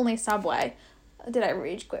Subway did I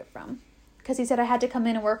rage quit from. Because he said I had to come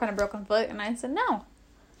in and work on a broken foot, and I said, no.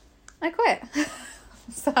 I quit.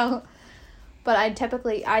 So, but I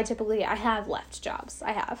have left jobs.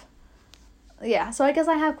 I have. Yeah, so I guess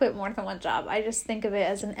I have quit more than one job. I just think of it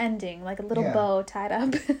as an ending, like a little bow tied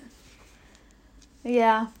up.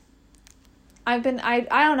 Yeah. I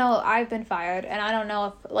don't know, I've been fired, and I don't know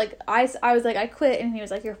if, like, I was like, I quit, and he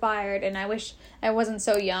was like, you're fired, and I wish I wasn't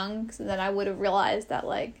so young, so that I would have realized that,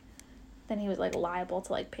 like, then he was, like, liable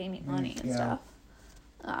to, like, pay me money and stuff.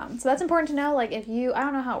 So that's important to know, like, I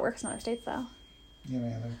don't know how it works in other states, though. Yeah,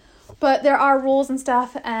 man. But there are rules and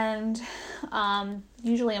stuff, and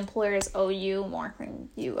usually employers owe you more than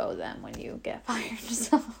you owe them when you get fired,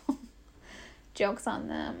 so joke's on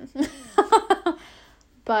them.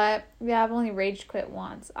 But, yeah, I've only rage quit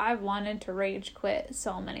once. I've wanted to rage quit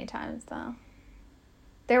so many times, though.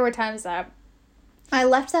 There were times that I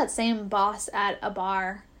left that same boss at a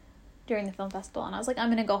bar during the film festival, and I was like, I'm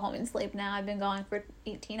going to go home and sleep now. I've been going for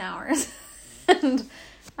 18 hours. And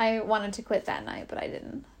I wanted to quit that night, but I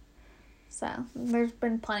didn't. So, there's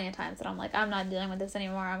been plenty of times that I'm like, I'm not dealing with this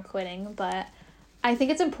anymore, I'm quitting. But I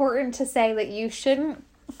think it's important to say that you shouldn't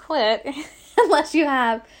quit unless you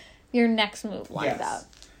have your next move lined up.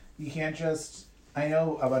 You can't just... I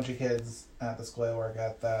know a bunch of kids at the school I work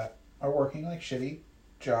at that are working, like, shitty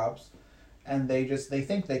jobs, and they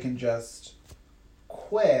think they can just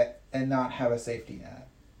quit and not have a safety net.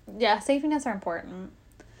 Yeah, safety nets are important.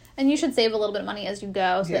 And you should save a little bit of money as you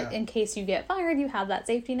go, so that in case you get fired, you have that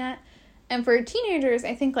safety net. And for teenagers,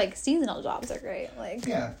 I think, like, seasonal jobs are great. Like,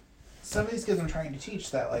 yeah. Some of these kids I'm trying to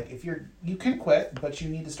teach that, like, if you can quit, but you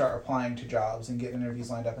need to start applying to jobs and get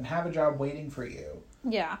interviews lined up and have a job waiting for you.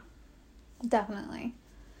 Yeah. Definitely.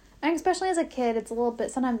 And especially as a kid, it's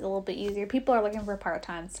sometimes a little bit easier. People are looking for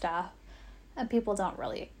part-time stuff, and people don't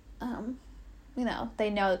really, they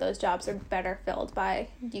know that those jobs are better filled by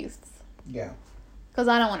youth. Yeah. Because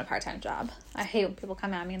I don't want a part-time job. I hate when people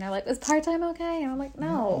come at me and they're like, is part-time okay? And I'm like,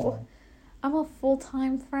 no. I'm a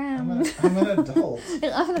full-time friend. I'm an adult.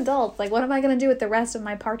 I'm an adult. Like, what am I going to do with the rest of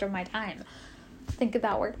my part of my time? Think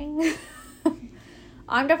about working?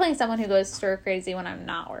 I'm definitely someone who goes stir crazy when I'm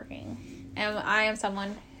not working. And I am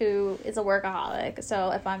someone who is a workaholic.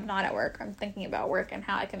 So if I'm not at work, I'm thinking about work and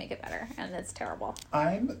how I can make it better. And it's terrible.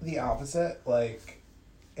 I'm the opposite. Like,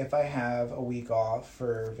 if I have a week off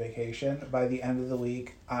for vacation, by the end of the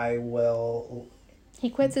week, I will... He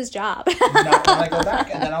quits his job. Not when I go back.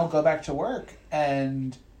 And then I'll go back to work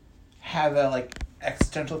and have a, like,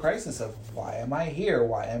 existential crisis of, why am I here?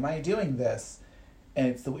 Why am I doing this? And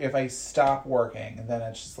it's if I stop working, and then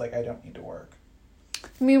it's just like, I don't need to work.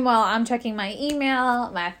 Meanwhile, I'm checking my email,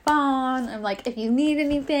 my phone. I'm like, if you need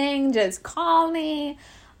anything, just call me.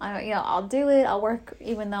 I'll do it. I'll work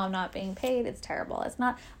even though I'm not being paid. It's terrible. It's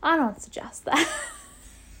not. I don't suggest that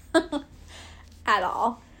at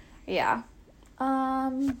all. Yeah.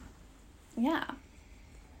 Yeah.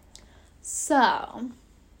 So,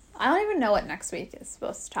 I don't even know what next week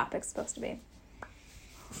topic's supposed to be.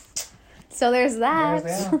 So there's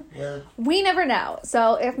that. We never know.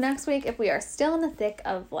 So if next week, if we are still in the thick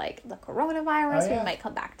of, like, the coronavirus, we might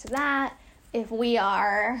come back to that. If we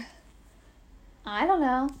are, I don't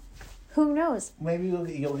know. Who knows? Maybe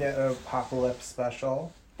you'll get an apocalypse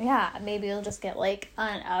special. Yeah, maybe we'll just get, like,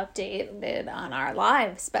 an update on our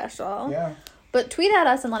live special. Yeah. But tweet at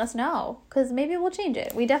us and let us know, because maybe we'll change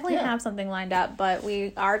it. We definitely have something lined up, but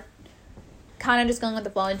we are kind of just going with the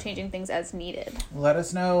flow and changing things as needed. Let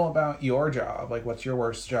us know about your job. Like, what's your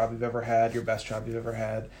worst job you've ever had, your best job you've ever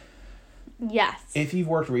had. Yes. If you've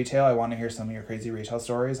worked retail, I want to hear some of your crazy retail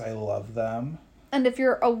stories. I love them. And if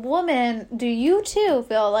you're a woman, do you too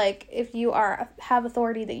feel like if you have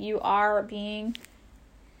authority that you are being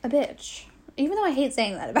a bitch? Even though I hate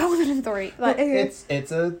saying that about women in authority. But it's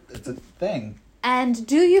a thing. And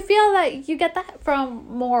do you feel that you get that from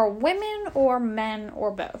more women or men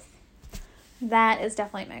or both? That is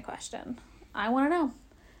definitely my question. I want to know.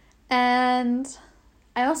 And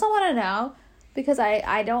I also want to know, because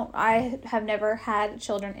I have never had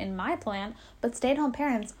children in my plan, but stay-at-home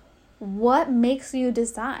parents, what makes you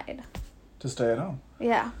decide to stay at home?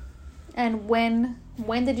 Yeah. And when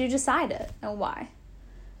did you decide it and why?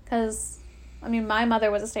 Because, I mean, my mother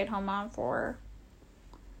was a stay-at-home mom for,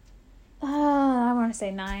 I want to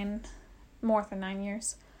say more than 9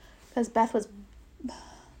 years. Because Beth was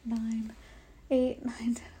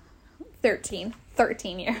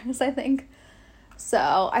 13 years, I think.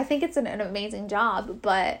 So, I think it's an amazing job,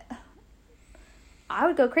 but I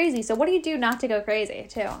would go crazy. So what do you do not to go crazy,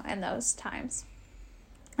 too, in those times?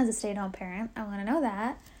 As a stay-at-home parent, I want to know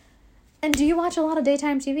that. And do you watch a lot of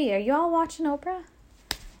daytime TV? Are you all watching Oprah?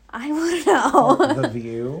 I want to know. Or The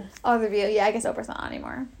View. Oh, The View. Yeah, I guess Oprah's not on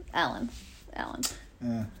anymore. Ellen.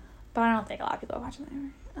 Yeah. But I don't think a lot of people are watching that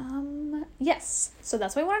anymore. Yes. So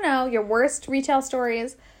that's what we want to know. Your worst retail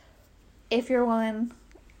stories. If you're a woman,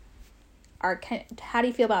 how do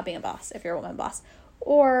you feel about being a boss if you're a woman boss?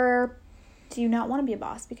 Or do you not want to be a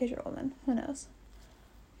boss because you're a woman? Who knows?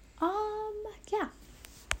 Yeah.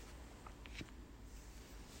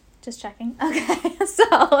 Just checking. Okay.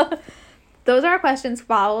 So, those are our questions.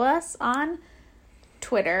 Follow us on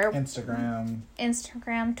Twitter.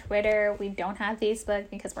 Instagram, Twitter. We don't have Facebook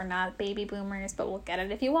because we're not baby boomers, but we'll get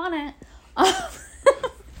it if you want it.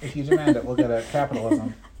 If you demand it, we'll get it.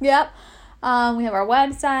 Capitalism. Yep. We have our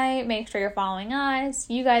website. Make sure you're following us.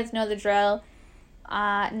 You guys know the drill.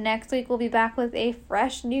 Next week we'll be back with a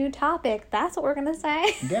fresh new topic. That's what we're going to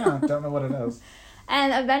say. Yeah, don't know what it is.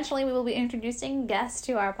 And eventually we will be introducing guests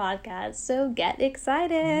to our podcast. So get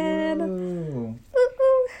excited. Ooh.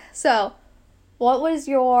 Ooh. So, what was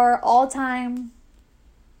your all-time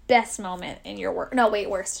best moment in your work? No, wait,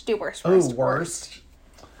 worst. Do worst first. Oh, worst?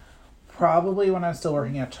 Probably when I was still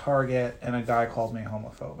working at Target and a guy called me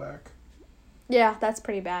homophobic. Yeah, that's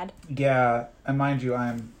pretty bad. Yeah, and mind you,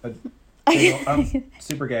 I'm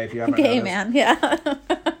super gay if you haven't gay noticed. Man, yeah.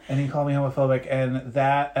 And he called me homophobic, and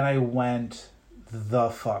I went the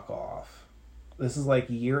fuck off. This is like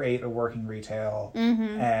year 8 of working retail,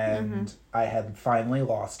 and I had finally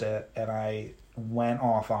lost it, and I went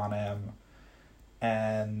off on him,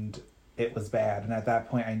 and it was bad. And at that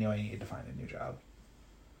point, I knew I needed to find a new job.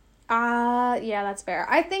 Yeah, that's fair.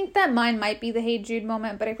 I think that mine might be the Hey Jude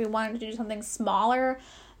moment, but if we wanted to do something smaller,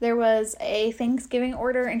 there was a Thanksgiving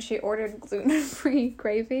order, and she ordered gluten-free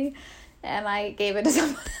gravy, and I gave it to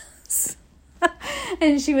someone else.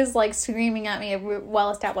 And she was, like, screaming at me, a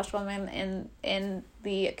well-established woman in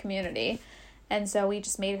the community. And so we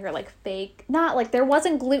just made her, like, fake, not, like, there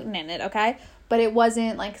wasn't gluten in it, okay? But it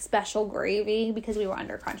wasn't, like, special gravy because we were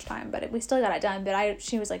under crunch time. But we still got it done. But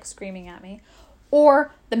she was, like, screaming at me.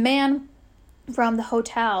 Or the man from the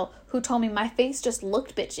hotel who told me my face just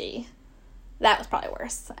looked bitchy. That was probably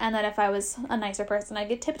worse. And then if I was a nicer person, I'd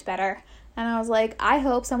get tipped better. And I was like, I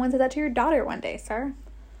hope someone said that to your daughter one day, sir.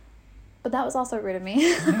 But that was also rude of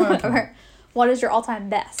me. Whatever. What is your all-time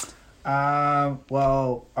best?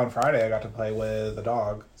 Well, on Friday I got to play with a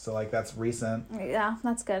dog. So, like, that's recent. Yeah,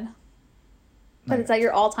 that's good. But is that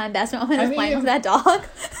your all-time best moment of playing with that dog?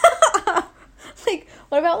 Like,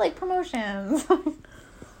 what about, like, promotions?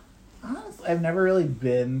 Honestly, I've never really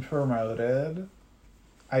been promoted.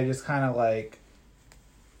 I just kind of, like...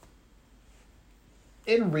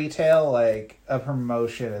 In retail, like, a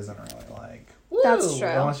promotion isn't really, like... Woo! That's true.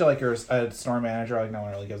 Unless you're a store manager, like, no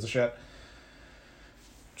one really gives a shit.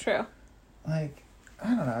 True. Like, I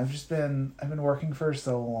don't know. I've been working for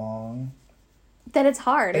so long. That it's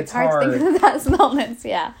hard. It's hard to think of those moments,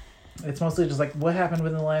 yeah. It's mostly just, like, what happened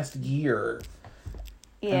within the last year?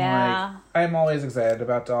 Yeah. And, like, I'm always excited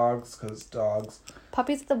about dogs, because dogs...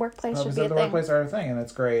 Puppies at the workplace should be a thing. Puppies at the workplace are a thing, and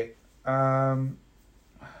it's great.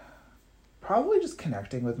 Probably just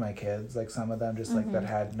connecting with my kids. Like, some of them just, like, that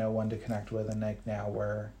had no one to connect with, and, like, now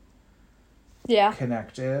we're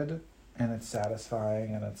connected, and it's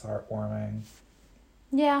satisfying, and it's heartwarming.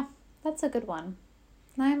 Yeah, that's a good one.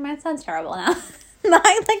 My son sounds terrible now.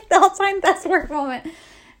 Like the all-time best work moment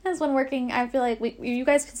is when working. I feel like you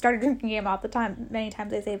guys started drinking game all the time. Many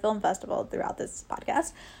times I say film festival throughout this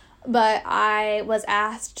podcast. But I was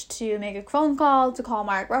asked to make a phone call to call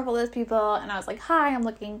Mark Ruffalo's people, and I was like, "Hi, I'm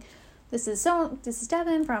looking. This is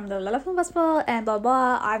Devin from the La Film Festival, and blah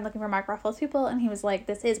blah. I'm looking for Mark Ruffalo's people," and he was like,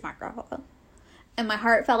 "This is Mark Ruffalo," and my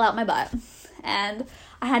heart fell out my butt, and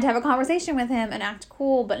I had to have a conversation with him and act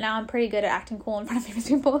cool. But now I'm pretty good at acting cool in front of famous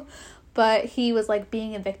people. But he was like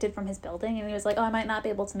being evicted from his building, and he was like, "Oh, I might not be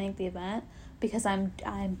able to make the event because I'm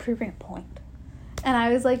proving a point." And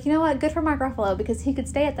I was like, you know what? Good for Mark Ruffalo, because he could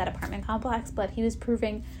stay at that apartment complex, but he was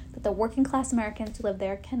proving that the working class Americans who live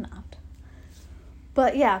there cannot.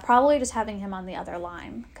 But yeah, probably just having him on the other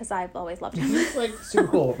line, because I've always loved him. He's like super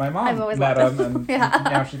cool. My mom I've always met loved him, and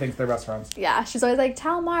now she thinks they're best friends. Yeah, she's always like,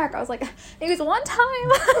 "Tell Mark." I was like, it was one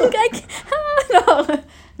time.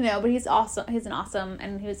 No, but he's awesome. He's an awesome,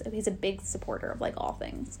 and he's a big supporter of like all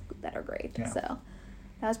things that are great. Yeah. So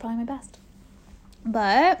that was probably my best.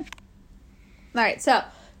 But all right, so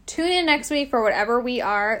tune in next week for whatever we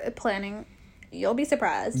are planning. You'll be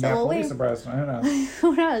surprised. Yeah, we'll be surprised. Who knows?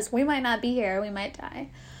 Who knows? We might not be here. We might die.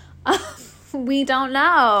 We don't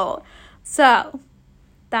know. So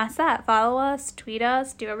that's that. Follow us, tweet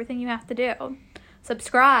us, do everything you have to do.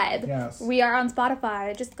 Subscribe. Yes. We are on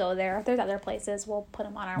Spotify. Just go there. If there's other places, we'll put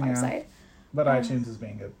them on our website. But iTunes is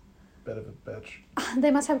being a bit of a bitch.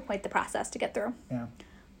 They must have quite the process to get through. Yeah.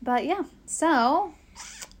 But yeah, so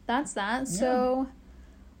that's that. Yeah. So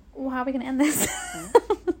how are we going to end this?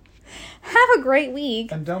 Have a great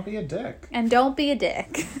week. And don't be a dick.